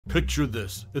Picture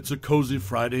this, it's a cozy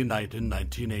Friday night in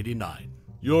 1989.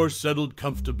 You're settled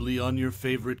comfortably on your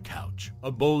favorite couch, a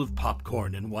bowl of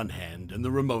popcorn in one hand and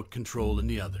the remote control in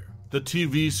the other. The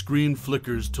TV screen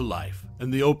flickers to life,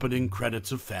 and the opening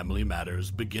credits of Family Matters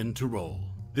begin to roll.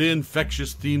 The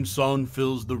infectious theme song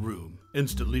fills the room,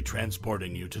 instantly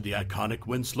transporting you to the iconic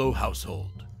Winslow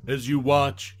household. As you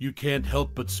watch, you can't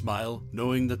help but smile,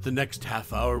 knowing that the next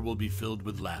half hour will be filled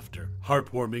with laughter,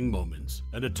 heartwarming moments,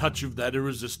 and a touch of that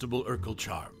irresistible Urkel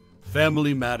charm.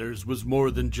 Family Matters was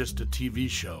more than just a TV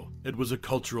show, it was a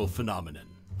cultural phenomenon.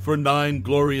 For 9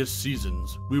 glorious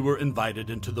seasons, we were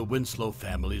invited into the Winslow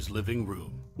family's living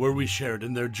room, where we shared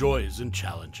in their joys and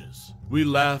challenges. We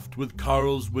laughed with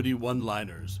Carl's witty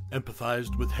one-liners,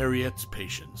 empathized with Harriette's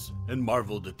patience, and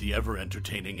marveled at the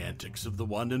ever-entertaining antics of the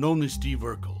one and only Steve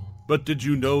Urkel. But did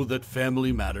you know that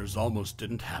Family Matters almost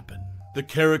didn't happen? The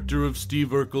character of Steve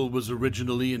Urkel was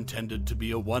originally intended to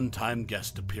be a one-time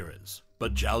guest appearance,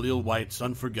 but Jaleel White's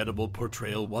unforgettable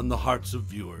portrayal won the hearts of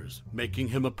viewers, making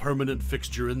him a permanent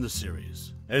fixture in the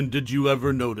series. And did you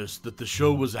ever notice that the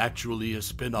show was actually a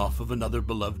spin-off of another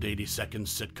beloved 80-second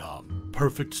sitcom,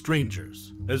 Perfect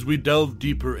Strangers? As we delve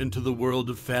deeper into the world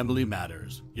of Family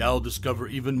Matters, you'll discover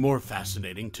even more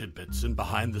fascinating tidbits and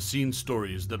behind-the-scenes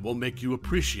stories that will make you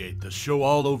appreciate the show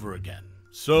all over again.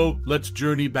 So, let's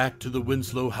journey back to the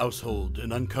Winslow household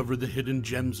and uncover the hidden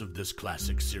gems of this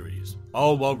classic series,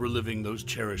 all while reliving those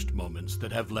cherished moments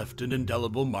that have left an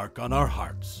indelible mark on our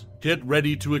hearts. Get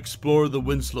ready to explore the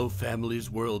Winslow family's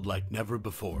world like never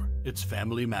before. It's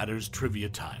Family Matters trivia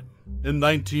time. In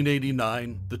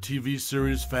 1989, the TV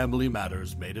series Family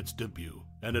Matters made its debut,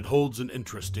 and it holds an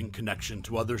interesting connection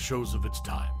to other shows of its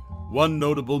time. One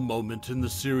notable moment in the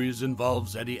series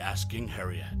involves Eddie asking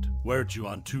Harriette, "Where'd you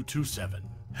on 227?"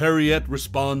 Harriette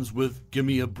responds with,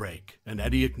 "Gimme a break," and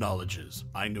Eddie acknowledges,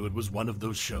 "I knew it was one of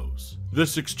those shows."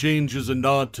 This exchange is a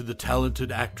nod to the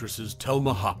talented actresses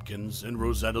Telma Hopkins and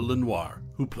Rosetta LeNoire,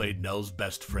 who played Nell's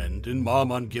best friend in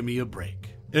Mom on Gimme a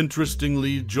Break.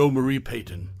 Interestingly, Jo Marie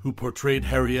Payton, who portrayed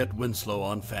Harriette Winslow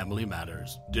on Family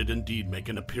Matters, did indeed make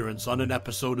an appearance on an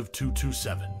episode of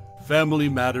 227. Family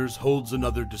Matters holds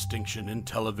another distinction in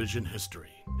television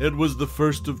history. It was the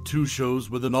first of 2 shows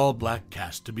with an all-black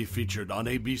cast to be featured on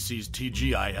ABC's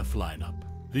TGIF lineup.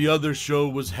 The other show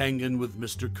was Hangin' with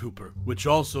Mr. Cooper, which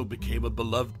also became a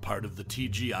beloved part of the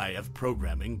TGIF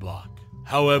programming block.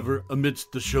 However,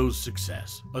 amidst the show's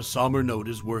success, a somber note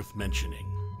is worth mentioning.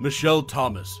 Michelle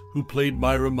Thomas, who played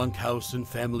Myra Monkhouse in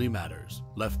Family Matters,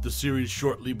 left the series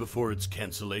shortly before its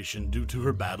cancellation due to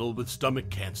her battle with stomach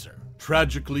cancer.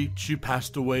 Tragically, she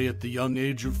passed away at the young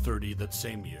age of 30 that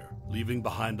same year, leaving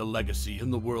behind a legacy in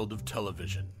the world of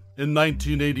television. In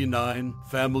 1989,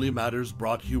 Family Matters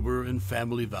brought humor and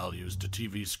family values to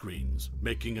TV screens,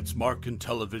 making its mark in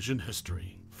television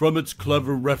history. From its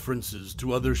clever references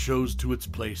to other shows to its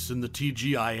place in the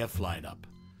TGIF lineup,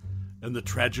 and the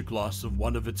tragic loss of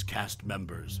one of its cast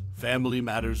members, Family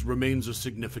Matters remains a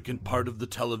significant part of the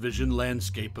television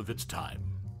landscape of its time.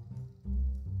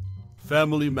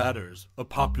 Family Matters, a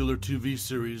popular TV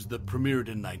series that premiered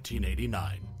in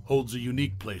 1989, holds a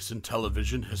unique place in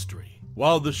television history.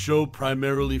 While the show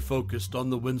primarily focused on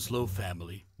the Winslow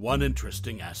family, one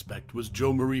interesting aspect was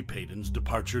Jo Marie Payton's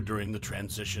departure during the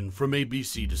transition from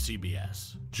ABC to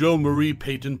CBS. Jo Marie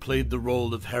Payton played the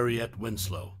role of Harriette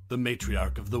Winslow, the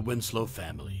matriarch of the Winslow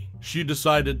family. She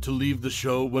decided to leave the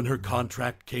show when her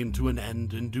contract came to an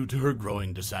end, and due to her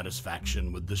growing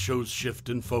dissatisfaction with the show's shift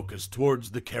in focus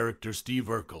towards the character Steve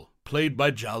Urkel, played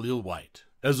by Jaleel White.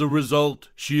 As a result,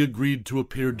 she agreed to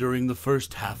appear during the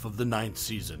first half of the 9th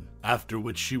season, after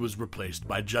which she was replaced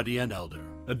by Judy and Elder.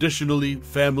 Additionally,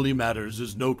 Family Matters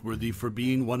is noteworthy for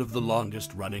being one of the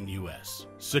longest-running U.S.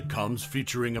 sitcoms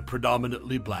featuring a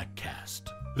predominantly black cast.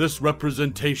 This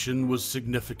representation was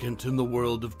significant in the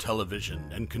world of television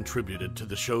and contributed to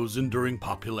the show's enduring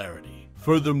popularity.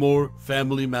 Furthermore,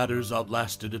 Family Matters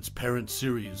outlasted its parent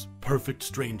series, Perfect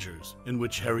Strangers, in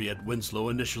which Harriette Winslow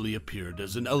initially appeared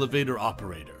as an elevator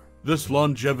operator. This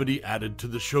longevity added to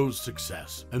the show's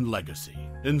success and legacy.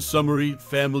 In summary,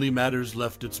 Family Matters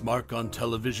left its mark on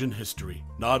television history,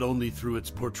 not only through its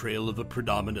portrayal of a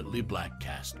predominantly black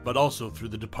cast, but also through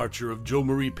the departure of Jo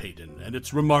Marie Payton and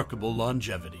its remarkable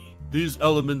longevity. These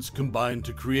elements combine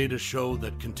to create a show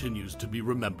that continues to be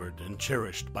remembered and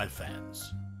cherished by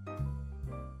fans.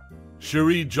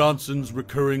 Cherie Johnson's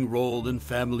recurring role in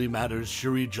Family Matters.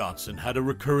 Cherie Johnson had a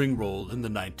recurring role in the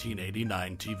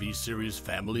 1989 TV series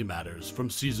Family Matters from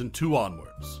season 2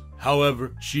 onwards.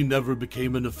 However, she never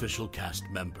became an official cast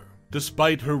member.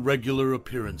 Despite her regular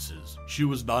appearances, she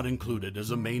was not included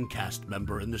as a main cast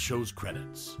member in the show's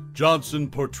credits. Johnson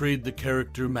portrayed the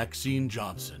character Maxine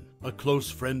Johnson, a close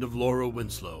friend of Laura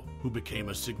Winslow, who became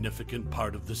a significant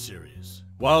part of the series.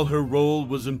 While her role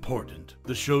was important,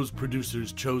 the show's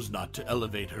producers chose not to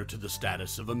elevate her to the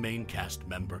status of a main cast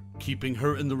member, keeping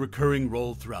her in the recurring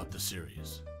role throughout the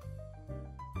series.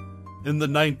 In the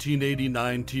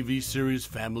 1989 TV series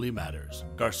Family Matters,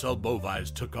 Garcelle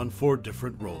Beauvais took on 4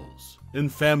 different roles. In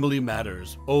Family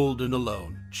Matters, Old and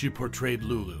Alone, she portrayed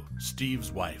Lulu,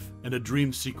 Steve's wife, in a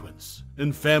dream sequence.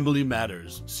 In Family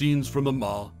Matters, Scenes from a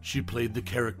Mall, she played the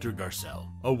character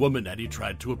Garcelle, a woman Eddie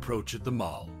tried to approach at the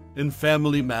mall. In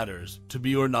Family Matters, To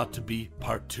Be or Not to Be,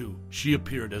 Part 2, she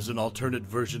appeared as an alternate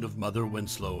version of Mother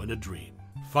Winslow in a dream.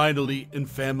 Finally, in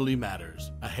Family Matters,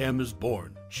 A Ham is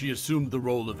Born, she assumed the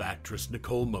role of actress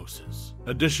Nicole Moses.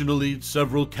 Additionally,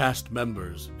 several cast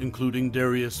members, including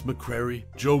Darius, McCrary,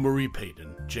 Jo Marie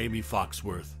Payton, Jaimee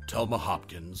Foxworth, Telma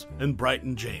Hopkins, and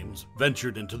Bryton James,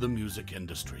 ventured into the music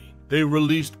industry. They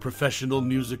released professional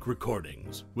music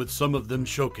recordings, with some of them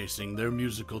showcasing their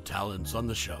musical talents on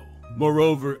the show.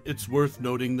 Moreover, it's worth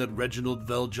noting that Reginald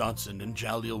VelJohnson and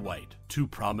Jaleel White, 2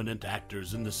 prominent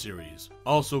actors in the series,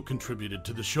 also contributed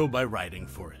to the show by writing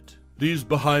for it. These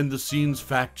behind-the-scenes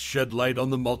facts shed light on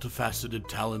the multifaceted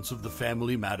talents of the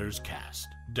Family Matters cast,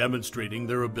 demonstrating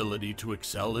their ability to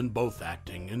excel in both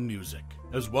acting and music,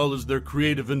 as well as their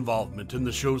creative involvement in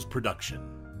the show's production.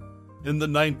 In the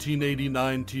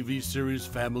 1989 TV series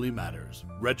Family Matters,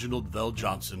 Reginald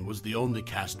VelJohnson was the only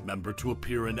cast member to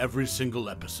appear in every single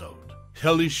episode.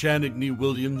 Kellie Shanygne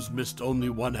Williams missed only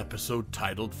 1 episode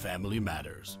titled Family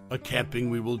Matters, A Camping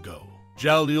We Will Go.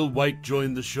 Jaleel White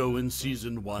joined the show in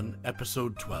Season 1,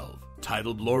 Episode 12,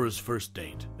 titled Laura's First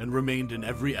Date, and remained in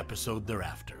every episode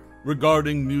thereafter.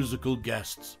 Regarding musical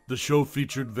guests, the show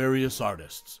featured various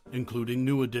artists, including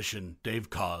New Edition,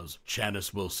 Dave Koz,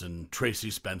 Janice Wilson,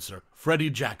 Tracy Spencer, Freddie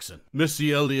Jackson,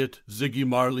 Missy Elliott, Ziggy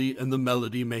Marley, and the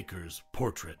Melody Makers,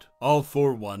 Portrait, All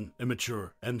For One,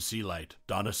 Immature, MC Light,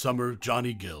 Donna Summer,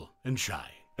 Johnny Gill, and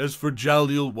Shy. As for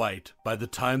Jaleel White, by the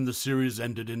time the series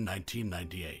ended in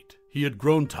 1998, he had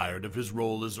grown tired of his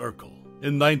role as Urkel.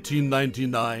 In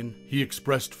 1999, he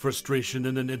expressed frustration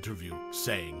in an interview,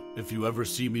 saying, "If you ever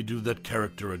see me do that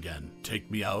character again, take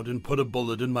me out and put a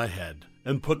bullet in my head,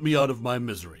 and put me out of my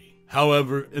misery."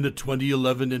 However, in a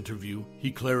 2011 interview, he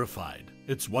clarified,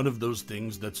 "It's one of those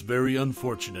things that's very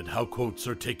unfortunate how quotes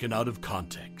are taken out of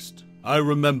context. I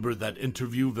remember that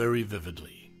interview very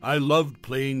vividly. I loved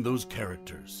playing those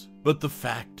characters, but the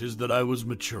fact is that I was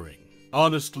maturing.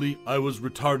 Honestly, I was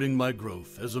retarding my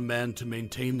growth as a man to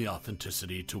maintain the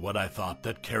authenticity to what I thought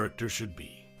that character should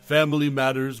be." Family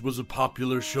Matters was a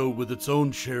popular show with its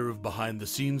own share of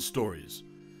behind-the-scenes stories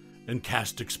and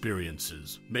cast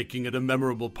experiences, making it a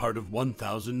memorable part of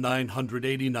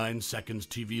 1,989 Seconds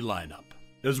TV lineup.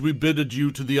 As we bid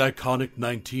adieu to the iconic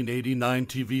 1989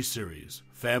 TV series,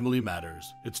 Family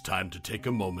Matters, it's time to take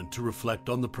a moment to reflect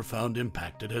on the profound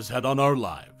impact it has had on our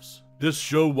lives. This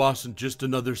show wasn't just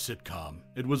another sitcom,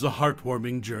 it was a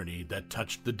heartwarming journey that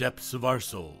touched the depths of our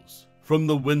souls. From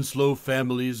the Winslow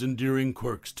family's endearing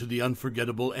quirks to the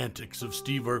unforgettable antics of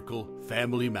Steve Urkel,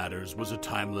 Family Matters was a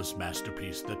timeless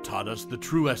masterpiece that taught us the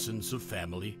true essence of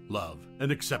family, love,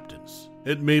 and acceptance.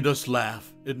 It made us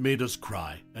laugh, it made us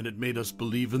cry, and it made us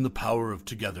believe in the power of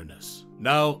togetherness.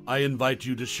 Now, I invite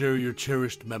you to share your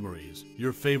cherished memories,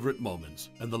 your favorite moments,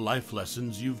 and the life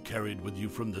lessons you've carried with you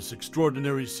from this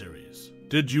extraordinary series.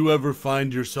 Did you ever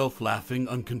find yourself laughing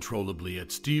uncontrollably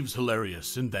at Steve's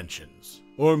hilarious inventions?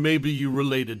 Or maybe you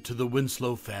related to the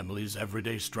Winslow family's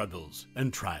everyday struggles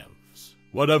and triumphs.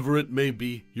 Whatever it may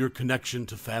be, your connection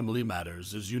to Family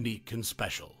Matters is unique and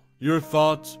special. Your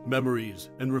thoughts, memories,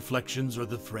 and reflections are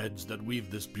the threads that weave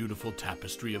this beautiful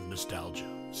tapestry of nostalgia.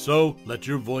 So, let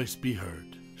your voice be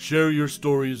heard. Share your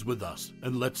stories with us,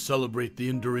 and let's celebrate the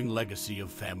enduring legacy of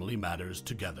Family Matters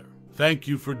together. Thank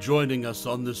you for joining us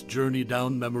on this journey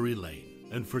down memory lane,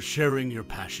 and for sharing your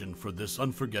passion for this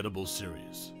unforgettable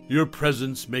series. Your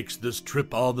presence makes this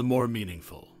trip all the more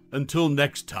meaningful. Until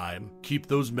next time, keep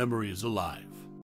those memories alive.